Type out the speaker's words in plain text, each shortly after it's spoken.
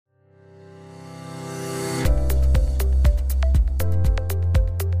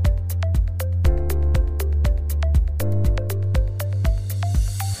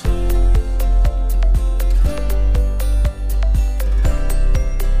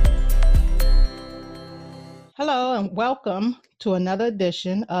welcome to another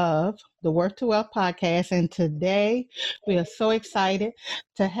edition of the Work to Wealth podcast. And today we are so excited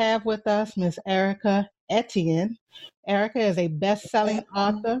to have with us Ms. Erica Etienne. Erica is a best-selling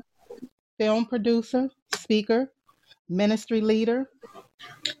author, film producer, speaker, ministry leader,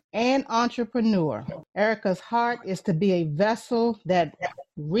 and entrepreneur. Erica's heart is to be a vessel that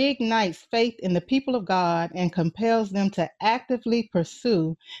reignites faith in the people of God and compels them to actively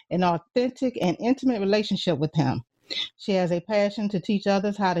pursue an authentic and intimate relationship with Him. She has a passion to teach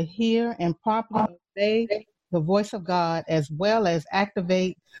others how to hear and properly obey the voice of God, as well as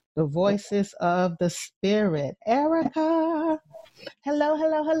activate the voices of the Spirit. Erica,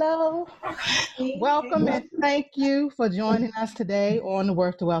 hello. Welcome and thank you for joining us today on the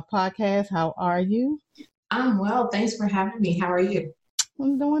Work to Wealth podcast. How are you? I'm well. Thanks for having me. How are you?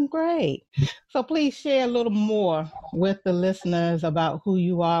 I'm doing great. So please share a little more with the listeners about who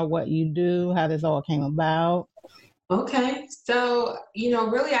you are, what you do, how this all came about. Okay. So,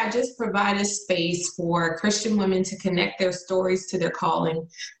 really, I just provide a space for Christian women to connect their stories to their calling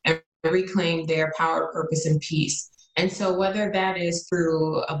and reclaim their power, purpose, and peace. And so whether that is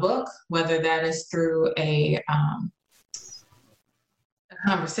through a book, whether that is through a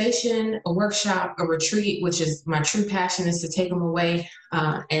conversation, a workshop, a retreat, which is my true passion, is to take them away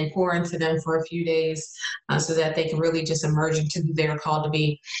and pour into them for a few days so that they can really just emerge into who they're called to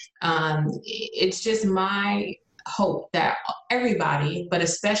be. It's just my hope that everybody, but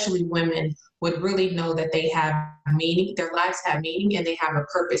especially women, would really know that they have meaning, their lives have meaning, and they have a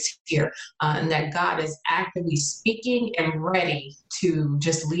purpose here, and that God is actively speaking and ready to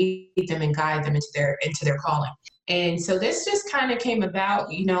just lead them and guide them into their calling. And so this just kind of came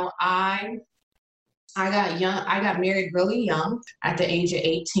about. I got married really young at the age of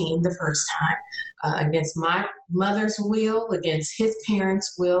 18 the first time, against my mother's will, against his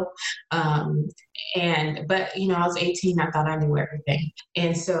parents' will. But I was 18, I thought I knew everything.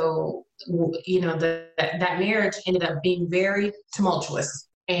 And so, that marriage ended up being very tumultuous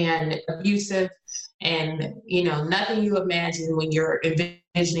and abusive, and, nothing you imagine when you're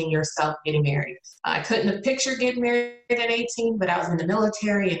envisioning yourself getting married. I couldn't have pictured getting married at 18, but I was in the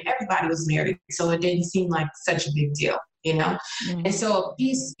military and everybody was married. So it didn't seem like such a big deal, Mm-hmm. And so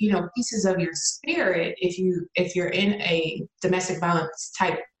pieces of your spirit, if you're in a domestic violence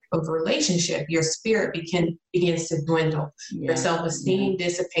type of relationship, your spirit begins to dwindle. Yeah. Your self-esteem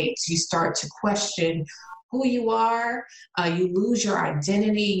dissipates. You start to question who you are. You lose your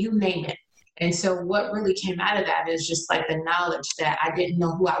identity, you name it. And so what really came out of that is just like the knowledge that I didn't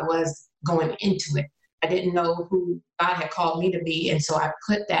know who I was going into it. I didn't know who God had called me to be. And so I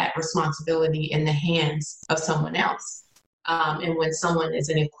put that responsibility in the hands of someone else. And when someone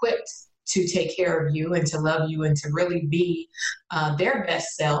isn't equipped to take care of you and to love you and to really be their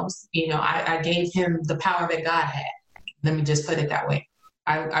best selves, I gave him the power that God had. Let me just put it that way.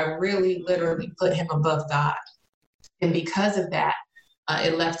 I really literally put him above God. And because of that,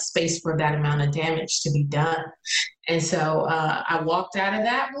 it left space for that amount of damage to be done. And so I walked out of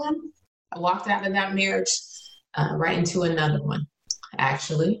that one. I walked out of that marriage right into another one,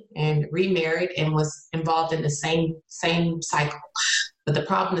 actually, and remarried and was involved in the same cycle. But the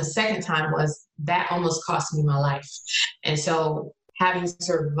problem the second time was that almost cost me my life. And so having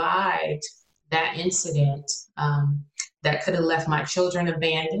survived that incident that could have left my children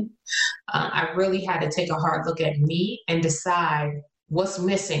abandoned, I really had to take a hard look at me and decide what's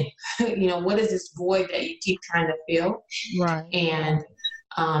missing. What is this void that you keep trying to fill? Right. And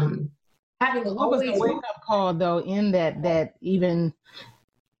what was the wake-up call, though, in that even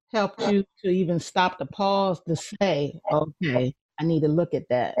helped you to even stop the pause to say, okay, I need to look at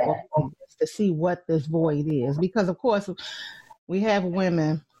that, to see what this void is? Because, of course, we have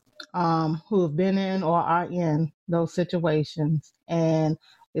women who have been in or are in those situations, and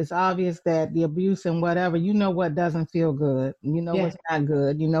it's obvious that the abuse and whatever, what doesn't feel good. It's not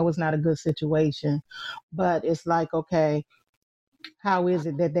good. It's not a good situation. But it's like, okay, how is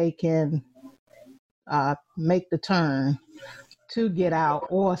it that they can make the turn to get out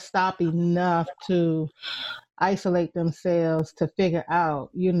or stop enough to isolate themselves to figure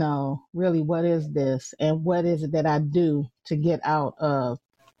out, really what is this and what is it that I do to get out of,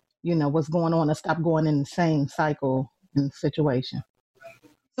 what's going on and stop going in the same cycle and situation.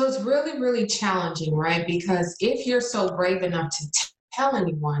 So it's really, really challenging, right? Because if you're so brave enough to tell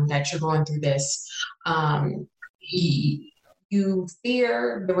anyone that you're going through this, you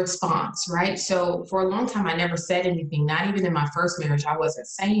fear the response, right? So for a long time, I never said anything, not even in my first marriage, I wasn't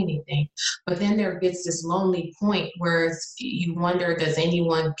saying anything. But then there gets this lonely point where you wonder, does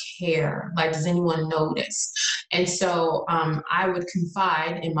anyone care? Like, does anyone notice? And so I would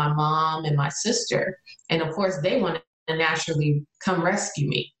confide in my mom and my sister. And of course, they want to naturally come rescue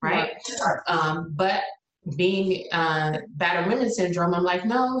me, right? But being battered women syndrome, I'm like,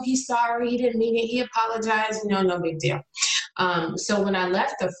 no, he's sorry, he didn't mean it, he apologized, no big deal. So when I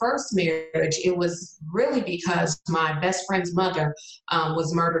left the first marriage, it was really because my best friend's mother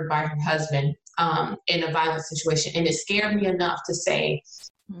was murdered by her husband in a violent situation. And it scared me enough to say,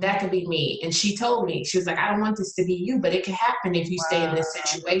 that could be me. And she told me, she was like, I don't want this to be you, but it could happen if you stay in this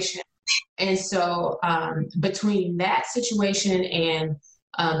situation. And so between that situation and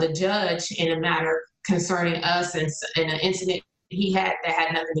the judge in a matter concerning us and an incident he had that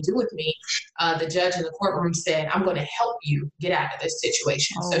had nothing to do with me, the judge in the courtroom said, I'm going to help you get out of this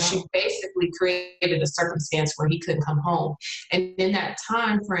situation. So she basically created a circumstance where he couldn't come home. And in that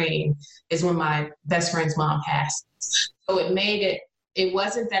time frame is when my best friend's mom passed. So it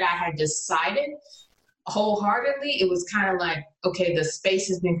wasn't that I had decided wholeheartedly. It was kind of like, okay, the space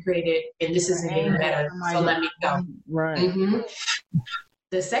has been created and this isn't getting better, so let me go. Right. Mm-hmm.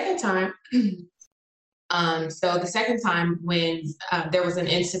 The second time, the second time when there was an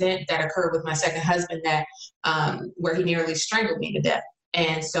incident that occurred with my second husband that where he nearly strangled me to death.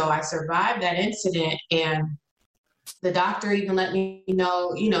 And so I survived that incident, and the doctor even let me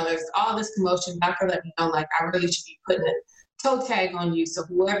know, there's all this commotion. Doctor let me know, like, I really should be putting a toe tag on you. So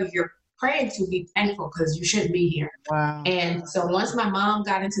whoever you're praying to, be thankful because you shouldn't be here. Wow. And so once my mom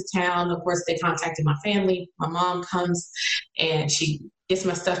got into town, of course, they contacted my family. My mom comes and she gets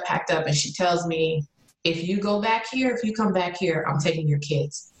my stuff packed up and she tells me, if you come back here, I'm taking your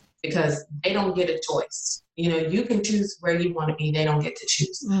kids because they don't get a choice. You can choose where you want to be. They don't get to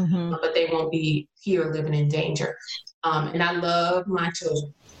choose, but they won't be here living in danger. And I love my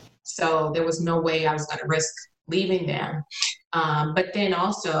children. So there was no way I was going to risk leaving them. But then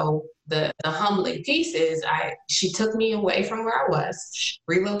also the humbling piece is she took me away from where I was,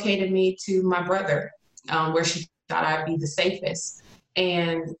 relocated me to my brother, where she thought I'd be the safest.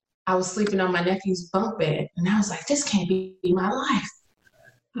 And I was sleeping on my nephew's bunk bed. And I was like, this can't be my life.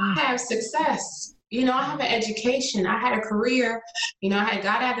 I have success. I have an education. I had a career.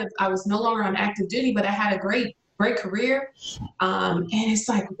 I was no longer on active duty, but I had a great career. And it's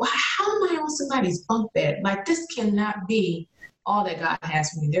like, wow, how am I on somebody's bunk bed? Like, this cannot be all that God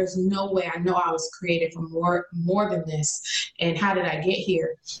has for me. There's no way. I know I was created for more than this. And how did I get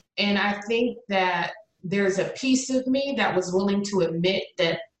here? And I think that there's a piece of me that was willing to admit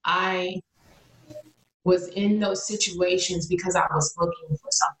that I was in those situations because I was looking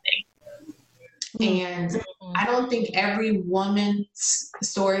for something. And I don't think every woman's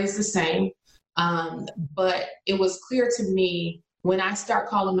story is the same. But it was clear to me when I start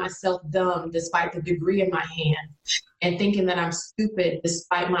calling myself dumb despite the degree in my hand, and thinking that I'm stupid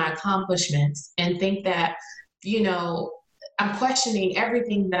despite my accomplishments, and think that, I'm questioning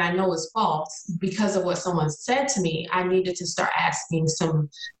everything that I know is false because of what someone said to me. I needed to start asking some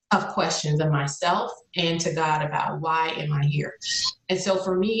tough questions of myself and to God about why am I here? And so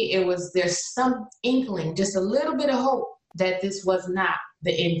for me, there's some inkling, just a little bit of hope that this was not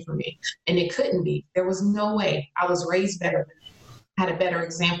the end for me. And it couldn't be. There was no way. I was raised better, had a better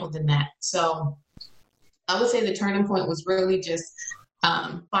example than that. So I would say the turning point was really just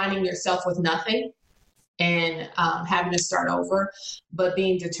finding yourself with nothing and having to start over, but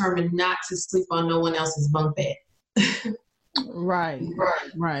being determined not to sleep on no one else's bunk bed. Right.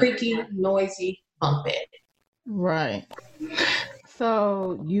 Creaky, noisy bunk bed. Right.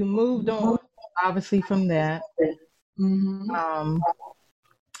 So you moved on, obviously, from that. Mm-hmm.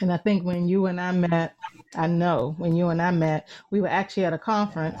 And I think when you and I met, we were actually at a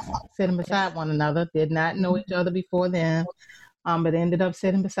conference, sitting beside one another, did not know each other before then, but ended up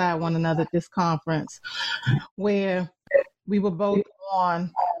sitting beside one another at this conference where we were both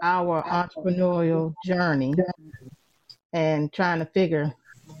on our entrepreneurial journey and trying to figure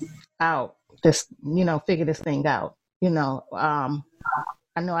this thing out.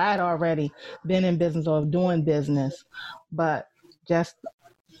 I know I had already been in business or doing business, but just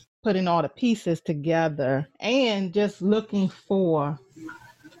putting all the pieces together and just looking for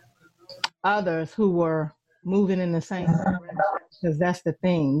others who were moving in the same direction. Because that's the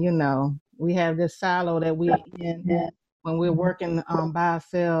thing, we have this silo that we're in when we're working by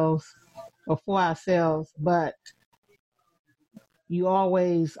ourselves or for ourselves, but you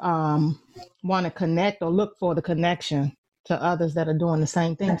always want to connect or look for the connection to others that are doing the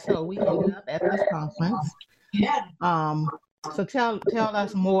same thing. So we ended up at this conference. Yeah. So tell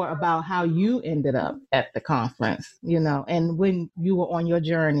us more about how you ended up at the conference, and when you were on your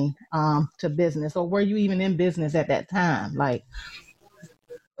journey to business, or were you even in business at that time? Like,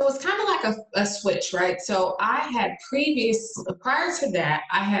 it was kind of like a switch, right? So prior to that,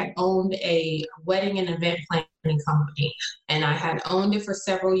 I had owned a wedding and event planning company, and I had owned it for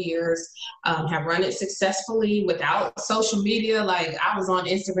several years, have run it successfully without social media. Like, I was on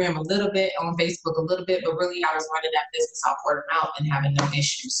Instagram a little bit, on Facebook a little bit, but really I was running that business off word of mouth and having no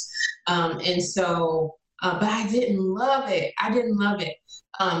issues. But I didn't love it.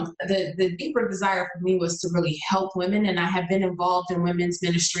 The deeper desire for me was to really help women, and I have been involved in women's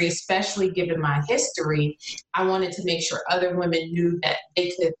ministry, especially given my history. I wanted to make sure other women knew that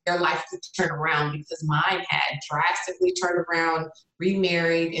their life could turn around, because mine had drastically turned around,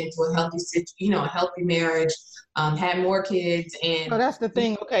 remarried into a healthy marriage, had more kids, and so that's the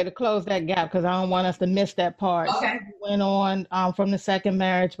thing. Okay, to close that gap, because I don't want us to miss that part. Okay. So you went on from the second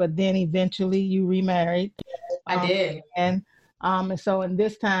marriage, but then eventually you remarried. I did. And so in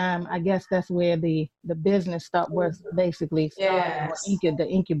this time, I guess that's where the business stuff was basically started, or Yes. the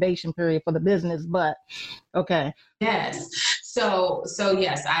incubation period for the business. But okay. Yes. So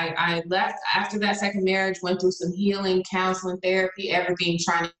yes, I left after that second marriage, went through some healing, counseling, therapy, everything,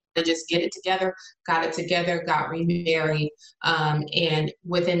 trying to just get it together, got remarried, and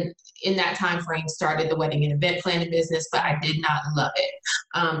in that time frame started the wedding and event planning business, but I did not love it.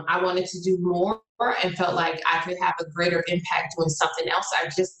 I wanted to do more and felt like I could have a greater impact doing something else. I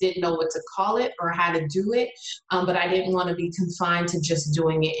just didn't know what to call it or how to do it, but I didn't want to be confined to just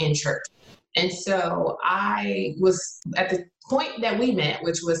doing it in church. And so I was at the point that we met,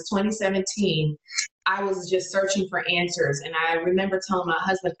 which was 2017, I was just searching for answers. And I remember telling my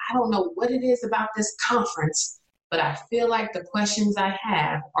husband, I don't know what it is about this conference, but I feel like the questions I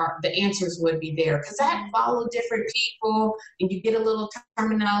have the answers would be there. Because I follow different people, and you get a little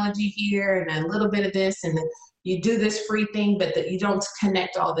terminology here and a little bit of this, and you do this free thing, but you don't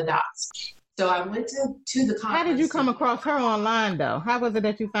connect all the dots. So I went to the conference. How did you come across her online, though? How was it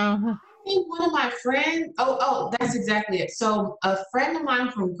that you found her? I think one of my friends, that's exactly it. So a friend of mine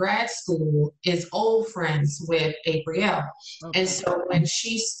from grad school is old friends with April. Okay. And so when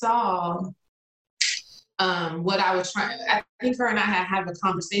she saw what I was trying, I think her and I had a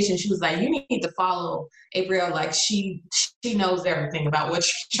conversation. She was like, you need to follow April. Like, she knows everything about what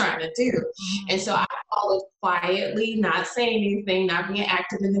you're trying to do. Mm-hmm. And so I followed quietly, not saying anything, not being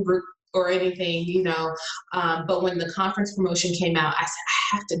active in the group or anything, but when the conference promotion came out, I said,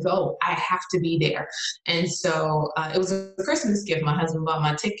 I have to go. I have to be there. And so it was a Christmas gift. My husband bought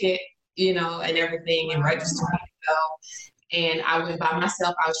my ticket, and everything, and registered me to go. And I went by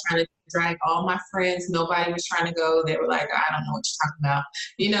myself. I was trying to drag all my friends. Nobody was trying to go. They were like, I don't know what you're talking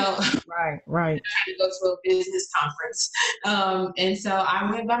about, Right. Trying to go to a business conference. And so I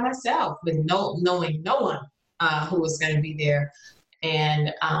went by myself with knowing no one who was going to be there.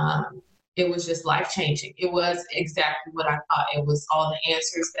 And it was just life-changing. It was exactly what I thought. It was all the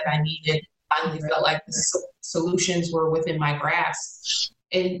answers that I needed. I finally felt like the solutions were within my grasp.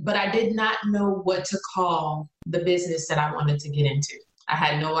 But I did not know what to call the business that I wanted to get into. I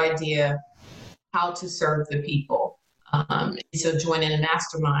had no idea how to serve the people. So joining a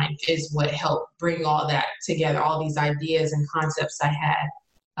mastermind is what helped bring all that together. All these ideas and concepts I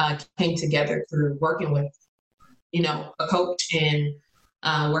had came together through working with a coach and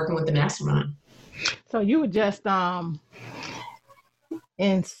working with the mastermind. So you were just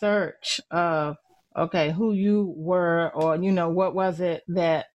in search of, who you were, or, what was it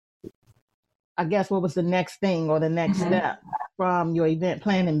that, I guess, what was the next thing or the next step from your event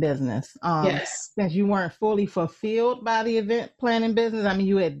planning business? Yes. Since you weren't fully fulfilled by the event planning business, I mean,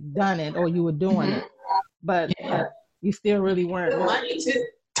 you had done it or you were doing it, but you still really weren't. Good money too.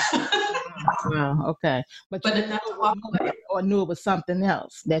 Wow, okay. But you knew it was something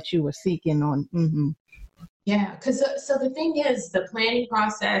else that you were seeking on. Mm-hmm. Yeah, because so the thing is, the planning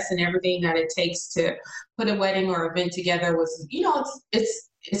process and everything that it takes to put a wedding or event together was,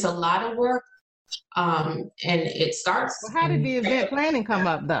 it's a lot of work. And it starts. Well, how did the event planning come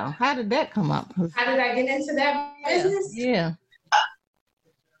up, though? How did that come up? How did I get into that business? Yeah.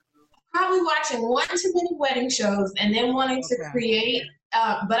 Probably watching one too many wedding shows and then wanting to create.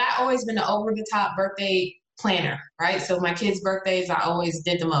 But I always been an over-the-top birthday planner, right? So my kids' birthdays, I always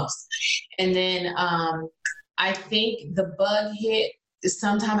did the most. And then I think the bug hit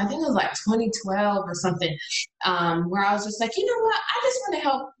sometime, I think it was like 2012 or something, where I was just like, you know what? I just want to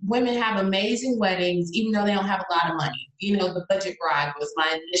help women have amazing weddings, even though they don't have a lot of money. The budget bride was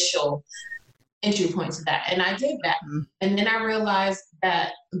my initial entry point to that. And I did that. Mhm. And then I realized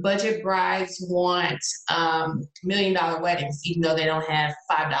that budget brides want $1 million weddings, even though they don't have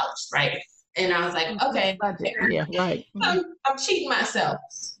 $5, right? And I was like, okay, Budget. Yeah, right. Mhm. I'm cheating myself.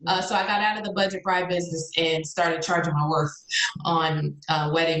 So I got out of the budget bride business and started charging my worth on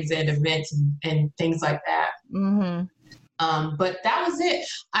weddings and events and things like that. Mhm. But that was it.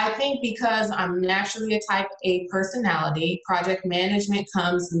 I think because I'm naturally a type A personality, project management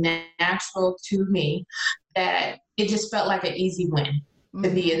comes natural to me, that it just felt like an easy win to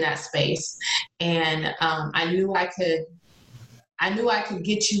be in that space. And I knew I could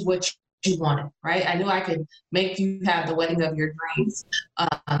get you what you wanted, right? I knew I could make you have the wedding of your dreams.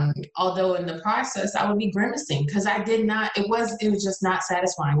 Although in the process, I would be grimacing because it was just not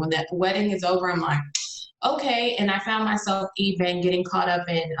satisfying. When that wedding is over, I'm like, okay. And I found myself even getting caught up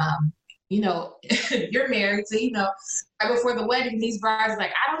in, you're married. So, right before the wedding, these brides are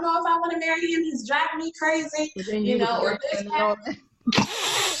like, I don't know if I want to marry him. He's driving me crazy, or this happened.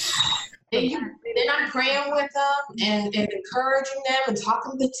 Then I'm praying with them and encouraging them and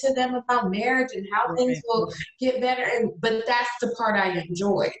talking to them about marriage and how things will get better. But that's the part I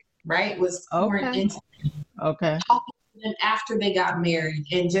enjoyed, right? Was pouring into talking to them after they got married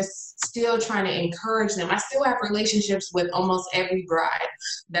and just still trying to encourage them. I still have relationships with almost every bride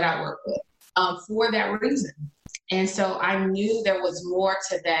that I work with for that reason. And so I knew there was more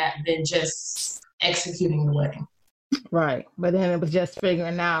to that than just executing the wedding. Right. But then it was just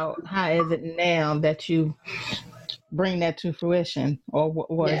figuring out how is it now that you bring that to fruition, or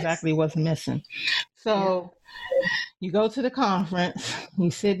what exactly was missing. So you go to the conference,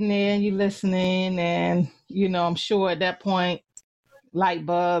 you sitting there, you listening, and, I'm sure at that point, light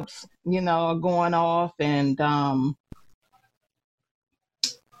bulbs, are going off, and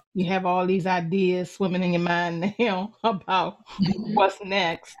you have all these ideas swimming in your mind now about what's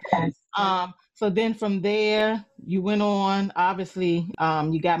next. So then from there, you went on, obviously,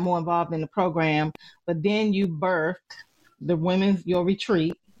 you got more involved in the program, but then you birthed your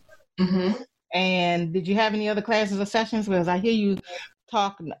retreat. Mm-hmm. And did you have any other classes or sessions? Because I hear you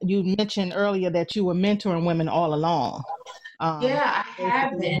mentioned earlier that you were mentoring women all along. I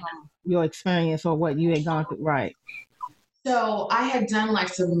have been. Your experience or what you had gone through, right? So I had done like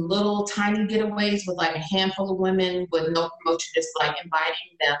some little tiny getaways with like a handful of women with no promotion, just like inviting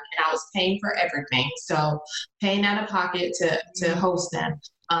them, and I was paying for everything. So paying out of pocket to host them,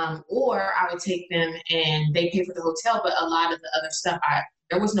 or I would take them and they pay for the hotel, but a lot of the other stuff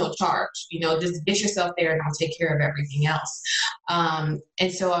there was no charge. Just get yourself there and I'll take care of everything else.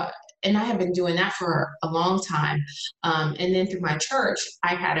 And I have been doing that for a long time. And then through my church,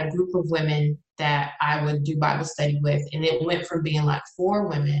 I had a group of women that I would do Bible study with. And it went from being like 4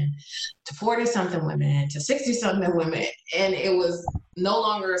 women to 40-something women to 60-something women. And it was no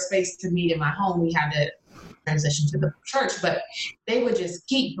longer a space to meet in my home. We had to transition to the church, but they would just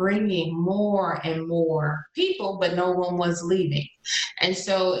keep bringing more and more people, but no one was leaving. And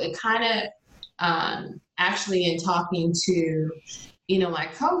so it kind of, actually in talking to my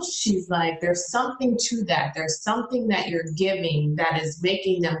coach, she's like, there's something to that. There's something that you're giving that is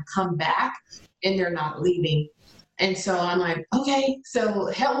making them come back and they're not leaving. And so I'm like, okay, so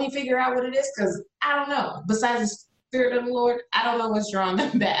help me figure out what it is, because I don't know. Besides the Spirit of the Lord, I don't know what's drawing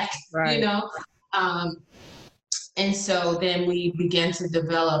them back, right. And so then we began to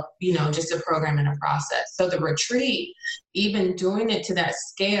develop, just a program and a process. So the retreat, even doing it to that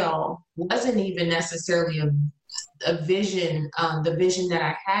scale, wasn't even necessarily a vision, the vision that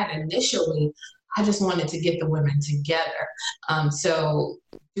I had initially. I just wanted to get the women together. So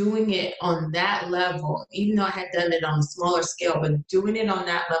doing it on that level, even though I had done it on a smaller scale, but doing it on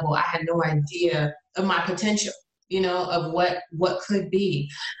that level, I had no idea of my potential, of what could be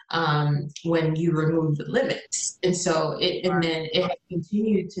when you remove the limits. And so then it has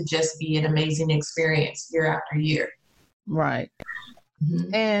continued to just be an amazing experience year after year. Right.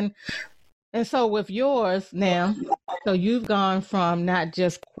 Mm-hmm. And so with yours now, so you've gone from not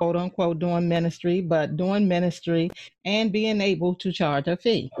just quote unquote doing ministry, but doing ministry and being able to charge a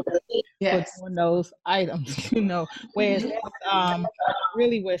fee for doing those items, whereas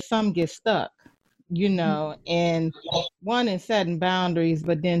really where some get stuck, and one in setting boundaries,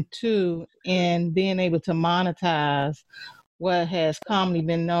 but then 2 in being able to monetize what has commonly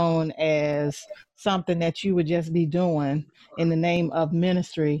been known as something that you would just be doing in the name of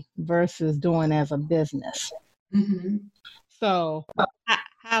ministry versus doing as a business. Mm-hmm. So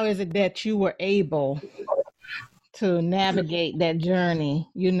how is it that you were able to navigate that journey,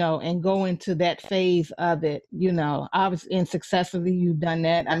 and go into that phase of it, obviously, and successfully you've done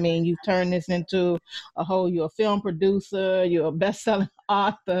that. I mean, you've turned this into you're a film producer, you're a best-selling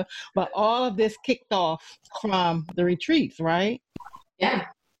author, but all of this kicked off from the retreats, right? Yeah,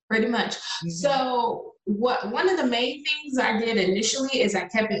 pretty much. Mm-hmm. So one of the main things I did initially is I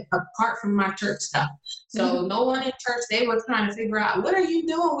kept it apart from my church stuff. So no one in church, they were trying to figure out, what are you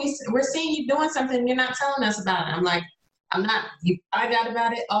doing? We're seeing you doing something, you're not telling us about it. I'm like, I'm not, you find out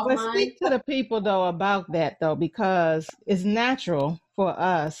about it offline. But speak to the people though about that though, because it's natural for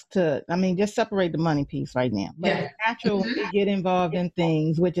us to, I mean, just separate the money piece right now. But it's natural when we get involved in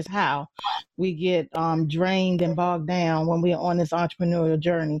things, which is how we get drained and bogged down when we're on this entrepreneurial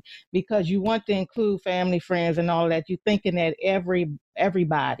journey, because you want to include family, friends, and all that. You're thinking that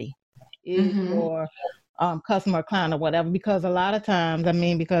everybody is your customer, client, or whatever. Because a lot of times, I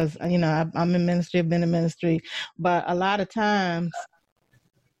mean, because I'm in ministry, I've been in ministry, but a lot of times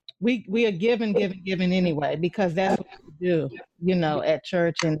we are giving anyway, because that's what we do, at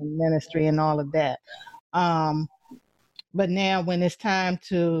church and ministry and all of that. But now when it's time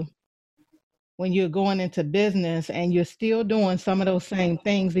when you're going into business and you're still doing some of those same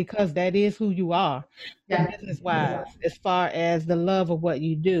things, because that is who you are, business-wise, as far as the love of what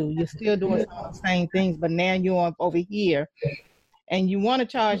you do, you're still doing some of the same things, but now you're over here. And you want to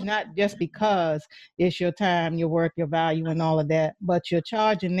charge not just because it's your time, your work, your value, and all of that, but you're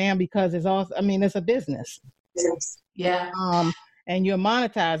charging now because it's also, it's a business. Yeah. And you're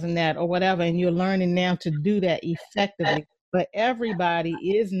monetizing that or whatever, and you're learning now to do that effectively. But everybody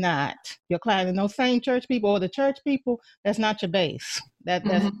is not your client. And those same church people or the church people, that's not your base. That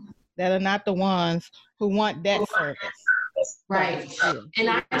are not the ones who want that service. Right. And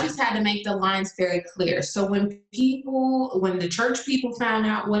I just had to make the lines very clear. So when the church people found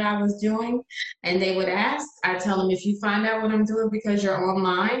out what I was doing and they would ask, I tell them, if you find out what I'm doing because you're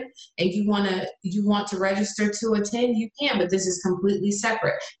online and you want to register to attend, you can, but this is completely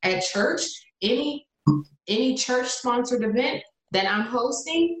separate. At church, any church sponsored event that I'm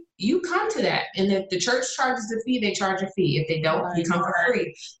hosting, you come to that. And if the church charges a fee, they charge a fee. If they don't, you come for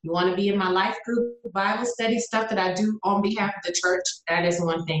free. You want to be in my life group, Bible study stuff that I do on behalf of the church, that is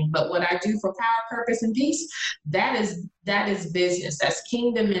one thing. But what I do for power, purpose, and peace, that is business. That's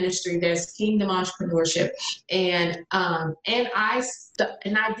kingdom ministry. That's kingdom entrepreneurship. And I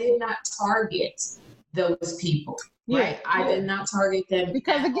did not target those people. Right. I did not target them.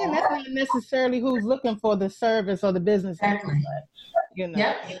 Because again, that's not necessarily who's looking for the service or the business. Exactly.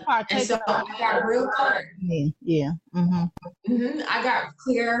 Yep. And so I got real clear. Yeah. I got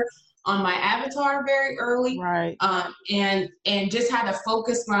clear on my avatar very early. Right. And just had to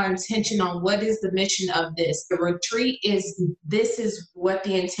focus my attention on what is the mission of this. The retreat this is what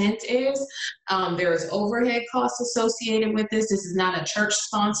the intent is. There's overhead costs associated with this. This is not a church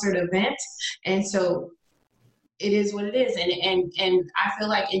sponsored event. And so it is what it is. And I feel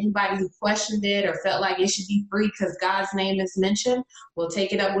like anybody who questioned it or felt like it should be free because God's name is mentioned, will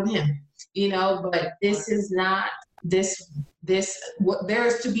take it up with him, but this is not there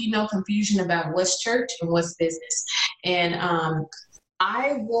is to be no confusion about what's church and what's business. And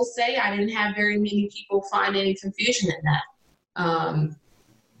I will say I didn't have very many people find any confusion in that.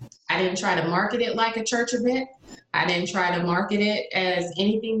 I didn't try to market it like a church event. I didn't try to market it as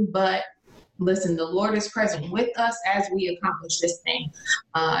anything but, listen, the Lord is present with us as we accomplish this thing.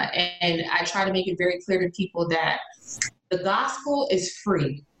 And I try to make it very clear to people that the gospel is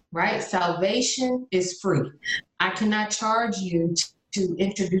free, right? Salvation is free. I cannot charge you to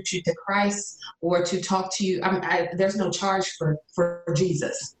introduce you to Christ or to talk to you. There's no charge for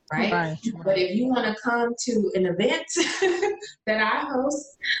Jesus, right? But if you want to come to an event that I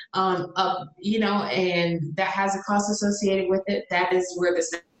host, and that has a cost associated with it, that is where the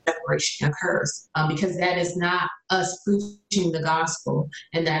separation occurs, because that is not us preaching the gospel,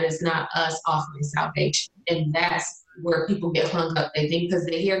 and that is not us offering salvation. And that's where people get hung up. They think because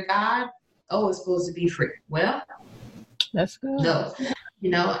they hear God, it's supposed to be free. Well, that's good.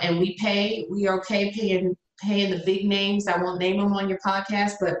 No, and we are okay paying the big names. I won't name them on your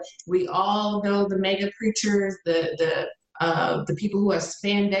podcast, but we all know the mega preachers, the people who have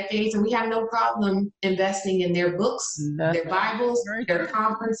spanned decades, and we have no problem investing in their books, their Bibles, their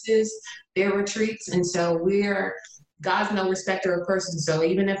conferences, their retreats. And so God's no respecter of persons. So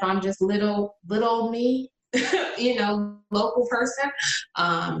even if I'm just little me, local person,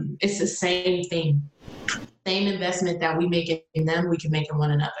 it's the same thing. Same investment that we make in them, we can make in one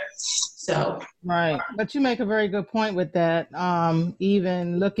another. So right. But you make a very good point with that.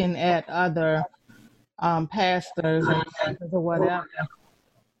 Even looking at other pastors or whatever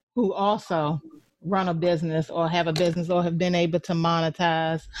who also run a business or have a business or have been able to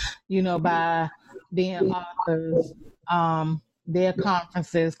monetize, by being authors, their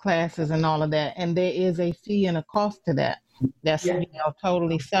conferences, classes, and all of that. And there is a fee and a cost to that. That's, Yeah.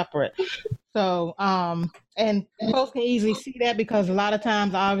 totally separate. So, and folks can easily see that because a lot of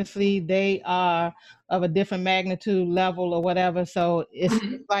times, obviously, they are of a different magnitude level or whatever. So it's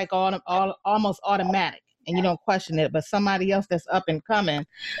like almost automatic, and you don't question it. But somebody else that's up and coming,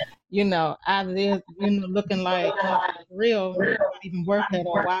 either they're, looking like real, it's not even worth it,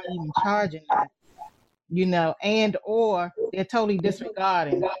 or why even charging that, and or they're totally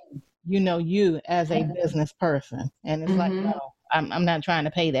disregarding, you as a business person. And it's like, no, I'm not trying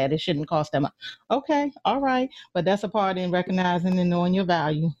to pay that. It shouldn't cost them. Okay, all right. But that's a part in recognizing and knowing your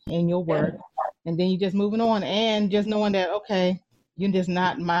value and your worth. And then you just moving on and just knowing that, okay, you're just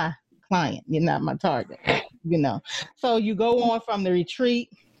not my client. You're not my target, So you go on from the retreat,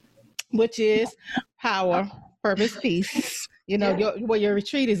 which is power, purpose, peace. Your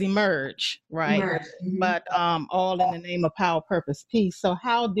retreat is emerge, right? Emerge. But all in the name of power, purpose, peace. So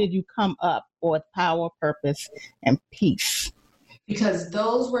how did you come up with power, purpose, and peace? Because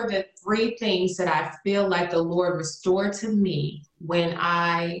those were the three things that I feel like the Lord restored to me when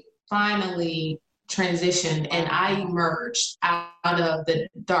I finally transitioned and I emerged out of the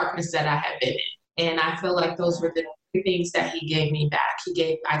darkness that I had been in. And I feel like those were the things that he gave me back.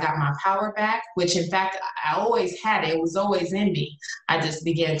 I got my power back, which in fact, I always had it. It was always in me. I just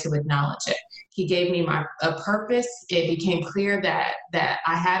began to acknowledge it. He gave me a purpose. It became clear that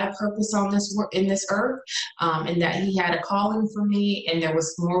I had a purpose in this earth, and that he had a calling for me, and there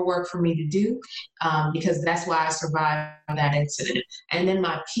was more work for me to do, because that's why I survived that incident. And then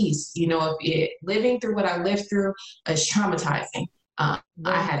my peace, living through what I lived through is traumatizing. I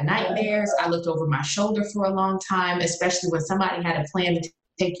had nightmares. I looked over my shoulder for a long time, especially when somebody had a plan to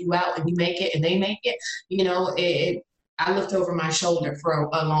take you out and you make it and they make it. I looked over my shoulder for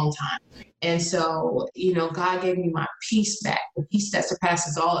a long time. And so, God gave me my peace back, the peace that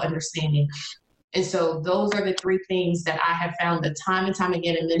surpasses all understanding. And so those are the three things that I have found that time and time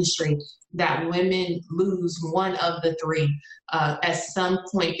again in ministry, that women lose one of the three at some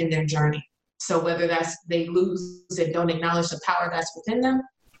point in their journey. So whether that's they lose and don't acknowledge the power that's within them,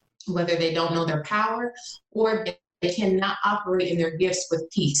 whether they don't know their power, or they cannot operate in their gifts with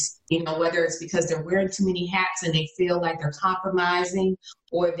peace, whether it's because they're wearing too many hats and they feel like they're compromising,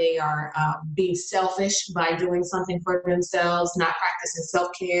 or they are being selfish by doing something for themselves, not practicing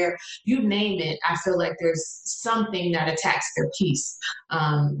self-care, you name it. I feel like there's something that attacks their peace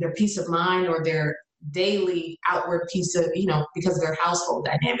of mind, or their daily outward piece of, because of their household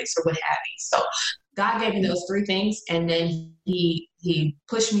dynamics or what have you. So God gave me those three things, and then he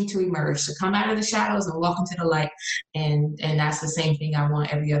pushed me to emerge, to come out of the shadows and walk into the light. And that's the same thing I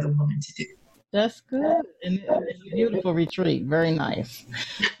want every other woman to do. That's good. And it's a beautiful retreat. Very nice.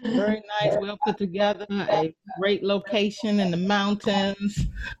 Very nice. Well put together. A great location in the mountains,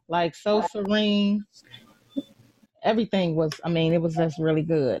 like so serene. Everything was, it was just really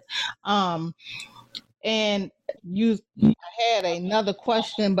good. And you had another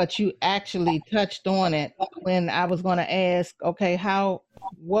question, but you actually touched on it when I was going to ask, okay,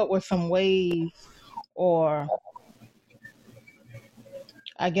 what were some ways, or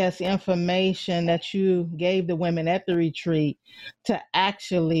I guess information that you gave the women at the retreat to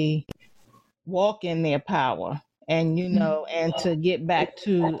actually walk in their power and, and to get back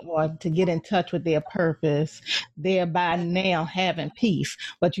to, or to get in touch with their purpose, thereby now having peace.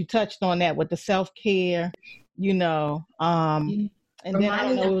 But you touched on that with the self-care, and then I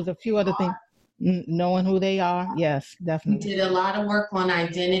don't know, it was a few other things. Knowing who they are. Yes, definitely. We did a lot of work on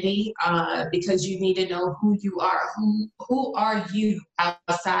identity, because you need to know who you are. Who are you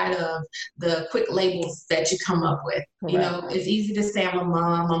outside of the quick labels that you come up with? Correct. It's easy to say I'm a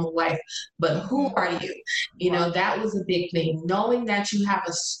mom, I'm a wife, but who are you? That was a big thing. Knowing that you have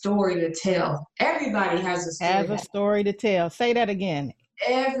a story to tell. Everybody has a story. Has a story to tell. Say that again.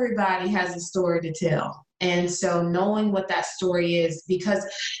 Everybody has a story to tell. And so knowing what that story is, because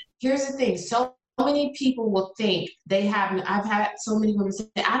here's the thing, so many people will think I've had so many women say,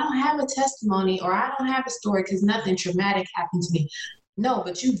 I don't have a testimony, or I don't have a story because nothing traumatic happened to me. No,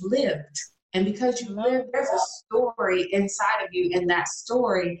 but you've lived. And because you lived, there's a story inside of you, and that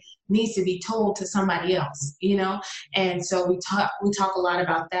story needs to be told to somebody else, And so we talk a lot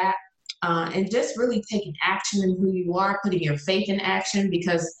about that, and just really taking action in who you are, putting your faith in action,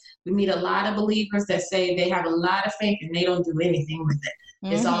 because we meet a lot of believers that say they have a lot of faith and they don't do anything with it.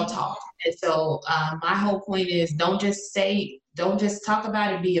 It's all talk. And so my whole point is don't just talk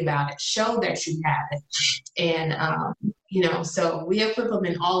about it, be about it. Show that you have it. And, so we equip them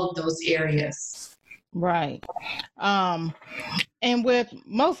in all of those areas. Right. And with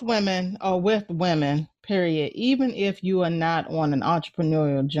most women, or with women, period, even if you are not on an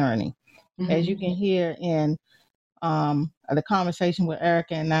entrepreneurial journey, as you can hear in the conversation with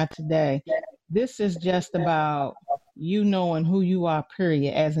Erica and I today, this is just about you knowing who you are,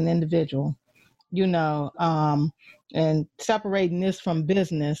 period, as an individual, and separating this from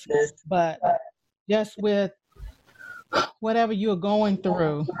business, but just with whatever you're going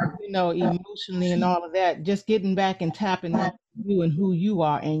through, emotionally and all of that, just getting back and tapping into you and who you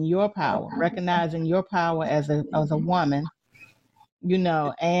are and your power, recognizing your power as a woman,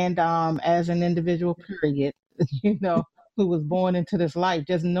 and as an individual, period, who was born into this life,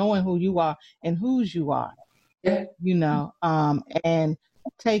 just knowing who you are and whose you are, and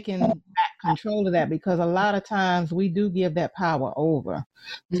taking back control of that, because a lot of times we do give that power over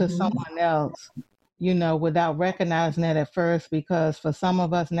to someone else, without recognizing that at first, because for some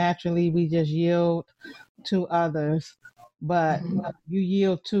of us, naturally, we just yield to others, but you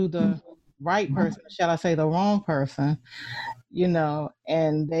yield to the right person, shall I say the wrong person,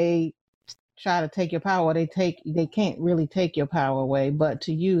 and they try to take your power. They can't really take your power away, but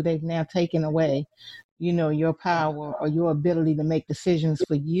to you, they've now taken away, your power or your ability to make decisions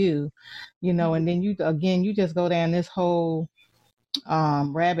for you, and then you just go down this whole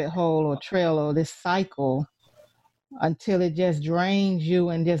rabbit hole or trail or this cycle until it just drains you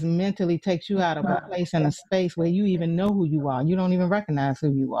and just mentally takes you out of a place and a space where you even know who you are. You don't even recognize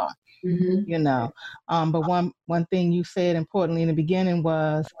who you are, but one thing you said importantly in the beginning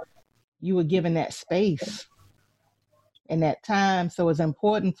was you were given that space and that time. So it's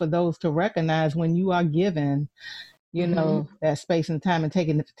important for those to recognize when you are given, that space and time, and take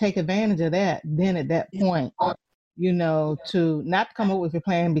advantage of that. Then at that point, to not come up with your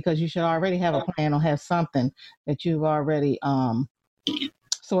plan, because you should already have a plan or have something that you've already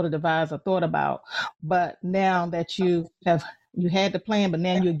sort of devised or thought about. But now that you had the plan, but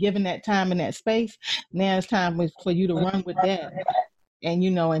now you're given that time and that space, now it's time for you to run with that. And,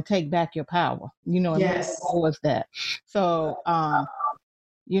 and take back your power, and move towards that. So,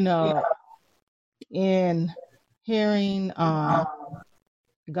 in hearing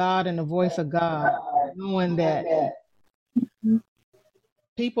God and the voice of God, knowing that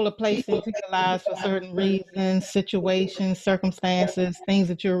people are placed into your lives for certain reasons, situations, circumstances, things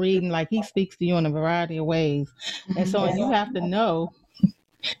that you're reading, like he speaks to you in a variety of ways. And so you have to know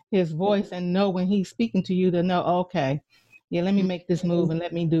his voice and know when he's speaking to you, to know, okay, yeah, let me make this move and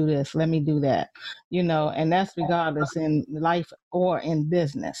let me do this, let me do that, and that's regardless in life or in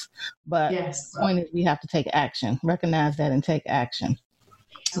business. But the point is we have to take action, recognize that and take action.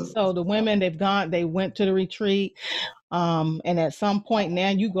 So the women, they went to the retreat. And at some point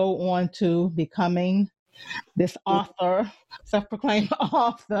now you go on to becoming this author, self-proclaimed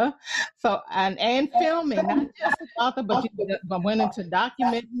author. So, and filming, not just an author, but you went into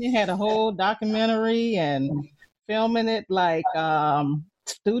documenting, had a whole documentary and filming it, like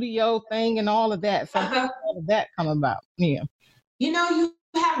studio thing and all of that. So how did all of that come about? Yeah. You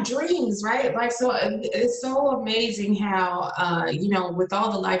have dreams, right? Like, so it's so amazing how, with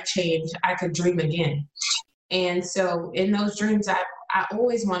all the life change, I could dream again. And so in those dreams, I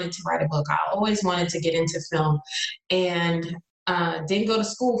always wanted to write a book. I always wanted to get into film, and didn't go to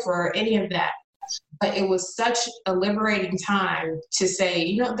school for any of that. But it was such a liberating time to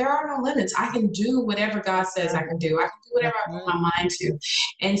say, there are no limits. I can do whatever God says I can do. I can do whatever I put my mind to.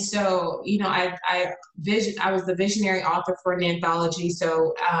 And so, I was the visionary author for an anthology.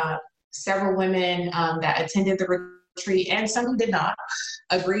 So several women that attended the retreat, and some who did not,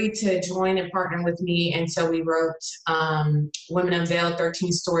 agreed to join and partner with me. And so we wrote Women Unveiled,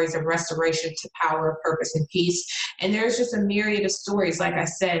 13 Stories of Restoration to Power, Purpose, and Peace. And there's just a myriad of stories. Like I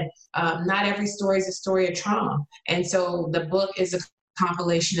said, not every story is a story of trauma. And so the book is a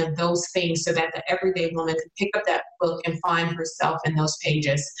compilation of those things, so that the everyday woman can pick up that book and find herself in those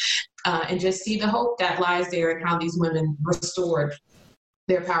pages, and just see the hope that lies there and how these women restored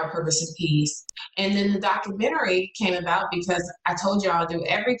their power, purpose, and peace. And then the documentary came about because I told you I'll do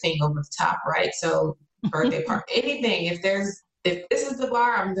everything over the top, right? So birthday party, anything. If this is the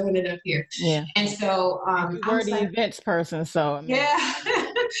bar, I'm doing it up here. Yeah. And so you're the events person, so yeah.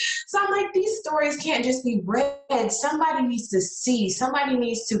 So I'm like, these stories can't just be read. Somebody needs to see. Somebody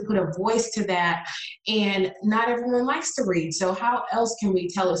needs to put a voice to that. And not everyone likes to read. So how else can we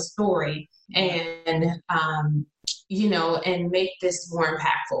tell a story and and make this more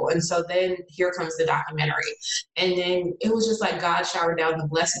impactful? And so then here comes the documentary. And then it was just like God showered down the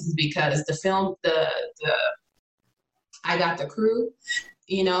blessings, because the film, I got the crew,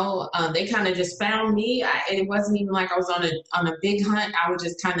 They kind of just found me. It wasn't even like I was on a big hunt. I was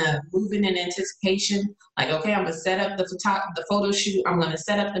just kind of moving in anticipation. Like, okay, I'm gonna set up the photo shoot. I'm gonna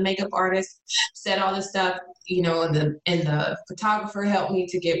set up the makeup artist, set all this stuff. And the photographer helped me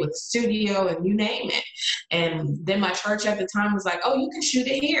to get with the studio and you name it. And then my church at the time was like, oh, you can shoot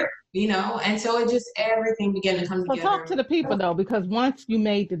it here. And so it just, everything began to come together. Talk to the people though, because once you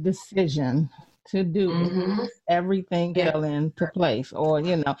made the decision to do it, everything fell into place,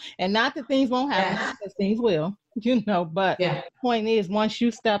 and not that things won't happen, because things will, but the point is, once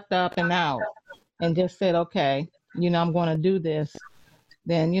you stepped up and out and just said, okay, I'm going to do this,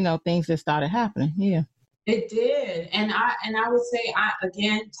 then, things just started happening. Yeah. It did. And I would say,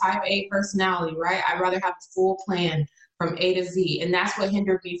 again, type A personality, right? I'd rather have a full plan from A to Z. And that's what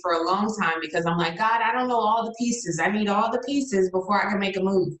hindered me for a long time, because I'm like, God, I don't know all the pieces. I need all the pieces before I can make a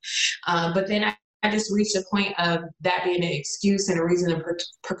move. But then I just reached a point of that being an excuse and a reason to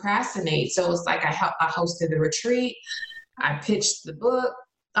procrastinate. So it's like I hosted the retreat. I pitched the book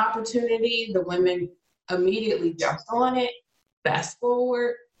opportunity. The women immediately jumped on it. Fast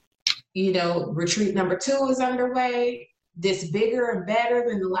forward, retreat number 2 is underway. This bigger and better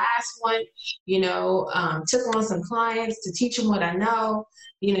than the last one, took on some clients to teach them what I know,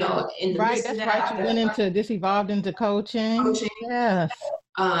 in the right. That's right. You went into this, evolved into coaching. Yes.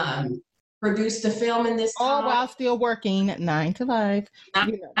 Produced a film in this time. While still working 9 to 5.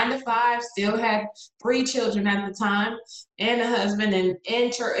 9 to 5, still had 3 children at the time and a husband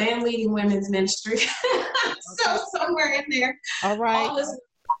and leading women's ministry. So somewhere in there. All right. All this,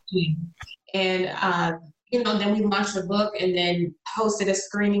 and then we launched the book and then hosted a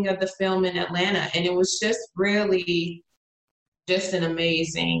screening of the film in Atlanta. And it was just really just an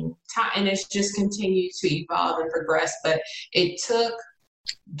amazing time. And it's just continued to evolve and progress. But it took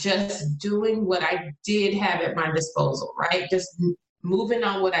just doing what I did have at my disposal, right? Just moving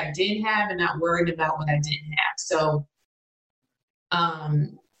on what I did have and not worried about what I didn't have. So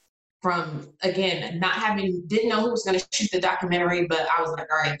from, again, didn't know who was going to shoot the documentary, but I was like,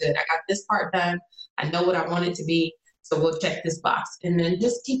 all right, good. I got this part done. I know what I want it to be. So we'll check this box. And then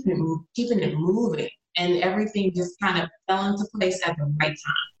just keeping it moving. And everything just kind of fell into place at the right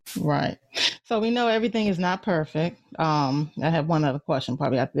time. Right. So we know everything is not perfect. I have one other question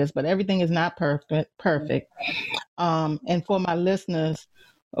probably after this, but everything is not perfect. And for my listeners,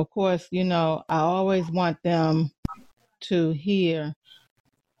 of course, I always want them to hear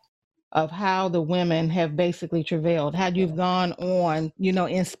of how the women have basically travailed, how you've gone on,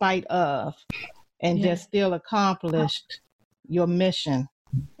 in spite of, and just still accomplished your mission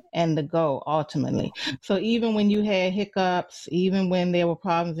and the goal ultimately. So even when you had hiccups, even when there were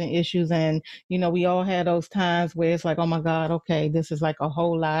problems and issues, and, we all had those times where it's like, oh my God, okay, this is like a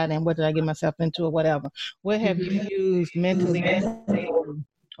whole lot, and what did I get myself into, or whatever. What have you used mentally,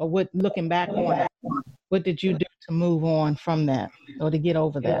 or what, looking back on it, what did you do to move on from that or to get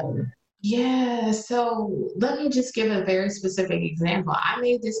over that? Yeah, so let me just give a very specific example. I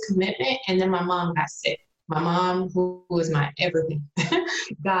made this commitment and then my mom got sick. My mom, who was my everything,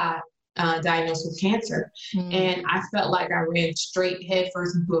 got diagnosed with cancer. And I felt like I ran straight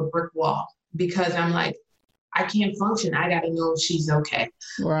headfirst into a brick wall, because I'm like, I can't function. I got to know if she's okay.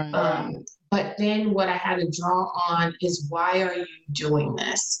 Right. But then what I had to draw on is, why are you doing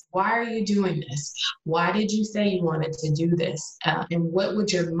this? Why are you doing this? Why did you say you wanted to do this? And what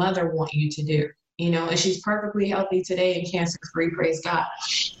would your mother want you to do? And she's perfectly healthy today and cancer-free, praise God.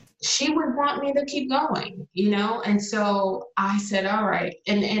 She would want me to keep going, And so I said, all right.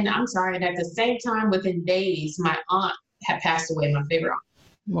 And I'm sorry. And at the same time, within days, my aunt had passed away, my favorite aunt.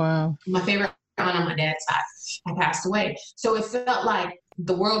 Wow. My favorite aunt on my dad's side had passed away. So it felt like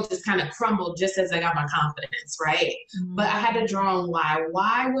the world just kind of crumbled just as I got my confidence, right? But I had to draw on why.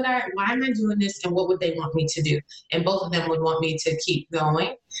 Why am I doing this, and what would they want me to do? And both of them would want me to keep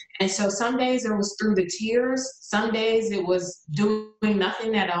going. And so some days it was through the tears. Some days it was doing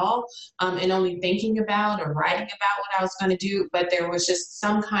nothing at all, and only thinking about or writing about what I was going to do. But there was just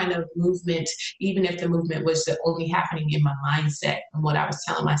some kind of movement, even if the movement was only happening in my mindset and what I was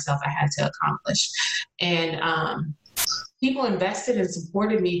telling myself I had to accomplish. And people invested and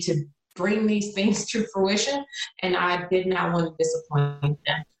supported me to bring these things to fruition, and I did not want to disappoint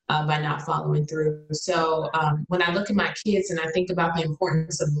them by not following through. So when I look at my kids and I think about the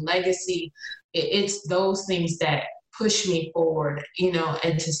importance of legacy, it's those things that push me forward,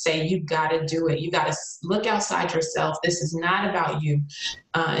 and to say, you got to do it. You got to look outside yourself. This is not about you.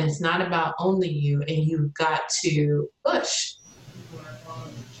 And it's not about only you, and you've got to push.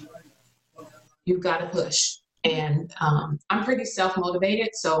 You've got to push. And I'm pretty self-motivated.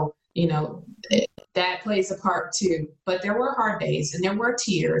 So, that plays a part too. But there were hard days and there were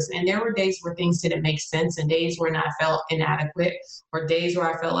tears and there were days where things didn't make sense and days when I felt inadequate or days where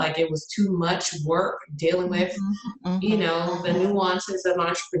I felt like it was too much work dealing with, the nuances of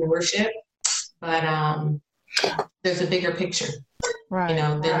entrepreneurship. But there's a bigger picture, right,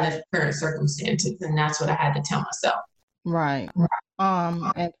 than the current circumstances. And that's what I had to tell myself. Right.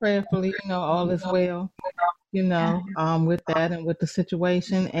 And prayerfully, all is well, with that and with the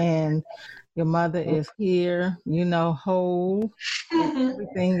situation. And your mother is here, whole.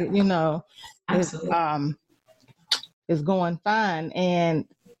 Everything, is going fine.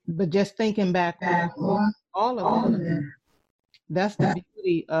 But just thinking back on all of it, that's the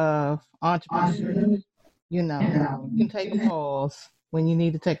beauty of entrepreneurship. You can take a pause when you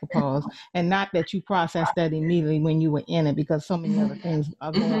need to take a pause, and not that you process that immediately when you were in it, because so many other things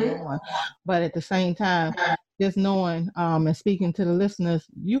are going on. But at the same time, just knowing and speaking to the listeners,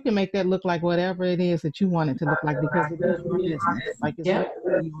 you can make that look like whatever it is that you want it to look like, because it is your business. Like, it's your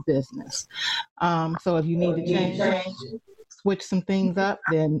business. So if you need to change, switch some things up,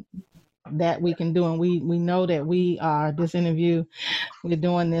 then that we can do. And we know that this interview, we're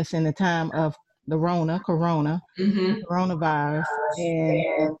doing this in the time of the coronavirus.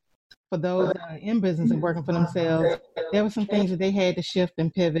 And for those that are in business and working for themselves, there were some things that they had to shift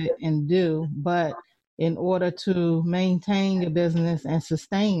and pivot and do. But in order to maintain your business and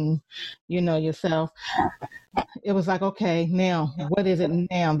sustain, yourself, it was like, okay, now what is it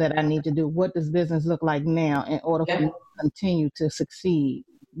now that I need to do? What does business look like now in order for me to continue to succeed,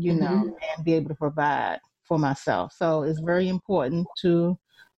 and be able to provide for myself? So it's very important to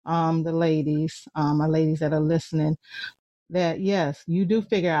the ladies, my ladies that are listening, that yes, you do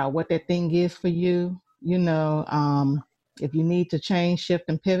figure out what that thing is for you. If you need to change, shift,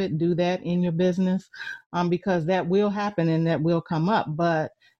 and pivot, do that in your business, because that will happen and that will come up.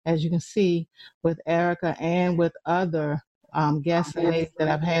 But as you can see with Erica and with other guests and ladies that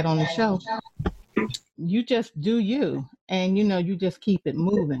I've had on the show, you just do you, and you just keep it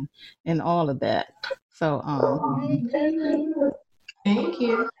moving and all of that. So thank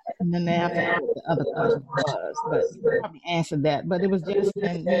you. And then I forgot what the other question was, but you probably answered that. But it was just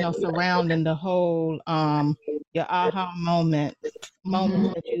surrounding the whole your aha moments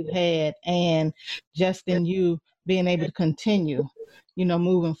that you've had, and just in you being able to continue,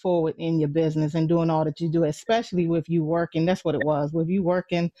 moving forward in your business and doing all that you do, especially with you working. That's what it was, with you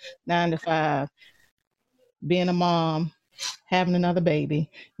working 9 to 5, being a mom, having another baby,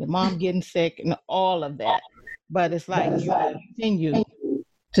 your mom getting sick, and all of that. But it's like you continue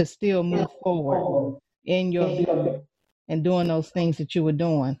to still move forward in your business and doing those things that you were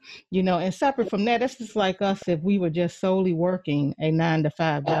doing, and separate from that, it's just like us. If we were just solely working a 9 to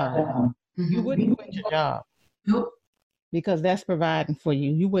 5 job, you wouldn't quit your job. Nope. Because that's providing for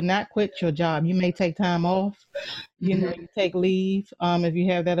you. You would not quit your job. You may take time off, you take leave, if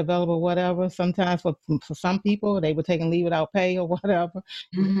you have that available, whatever. Sometimes for some people, they were taking leave without pay or whatever.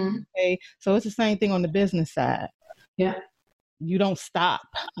 Okay. So it's the same thing on the business side. Yeah. You don't stop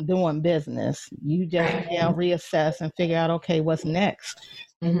doing business. You just reassess and figure out, okay, what's next?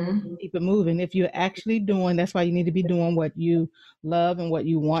 Keep it moving. If you're actually doing, that's why you need to be doing what you love and what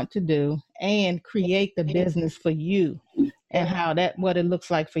you want to do, and create the business for you and what it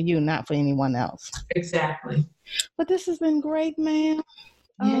looks like for you, not for anyone else. Exactly. But this has been great, ma'am.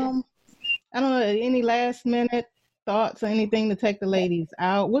 Yeah. I don't know, any last minute thoughts or anything to take the ladies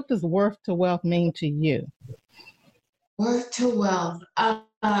out? What does worth to wealth mean to you? Worth to wealth. I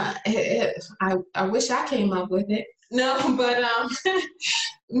wish I came up with it. No, but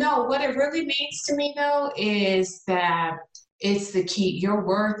no, what it really means to me though is that it's the key. Your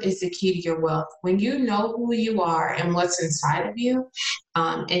worth is the key to your wealth. When you know who you are and what's inside of you,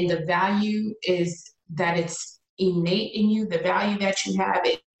 and the value is that it's innate in you, the value that you have,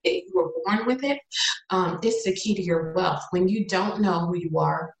 you were born with it. It's the key to your wealth. When you don't know who you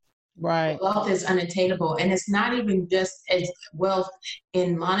are, right, wealth is unattainable. And it's not even just as wealth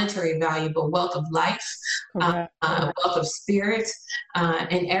in monetary value, but wealth of life, wealth of spirit,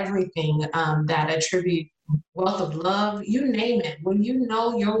 and everything that attribute wealth of love, you name it. When you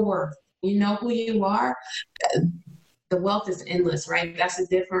know your worth, you know who you are, the wealth is endless, right? That's the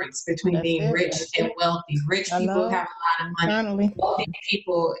difference between being rich and wealthy. Rich people have a lot of money. Finally. Wealthy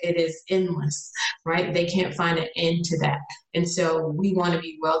people, it is endless, right? They can't find an end to that. And so we want to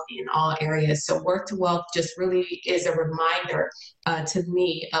be wealthy in all areas. So worth to wealth just really is a reminder to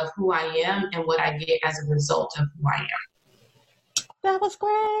me of who I am and what I get as a result of who I am. That was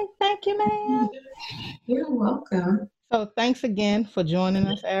great. Thank you, ma'am. You're welcome. So thanks again for joining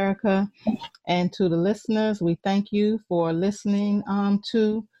us, Erica. And to the listeners, we thank you for listening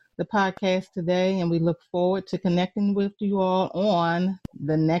to the podcast today, and we look forward to connecting with you all on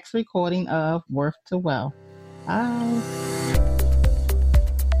the next recording of Worth to Wealth. Bye.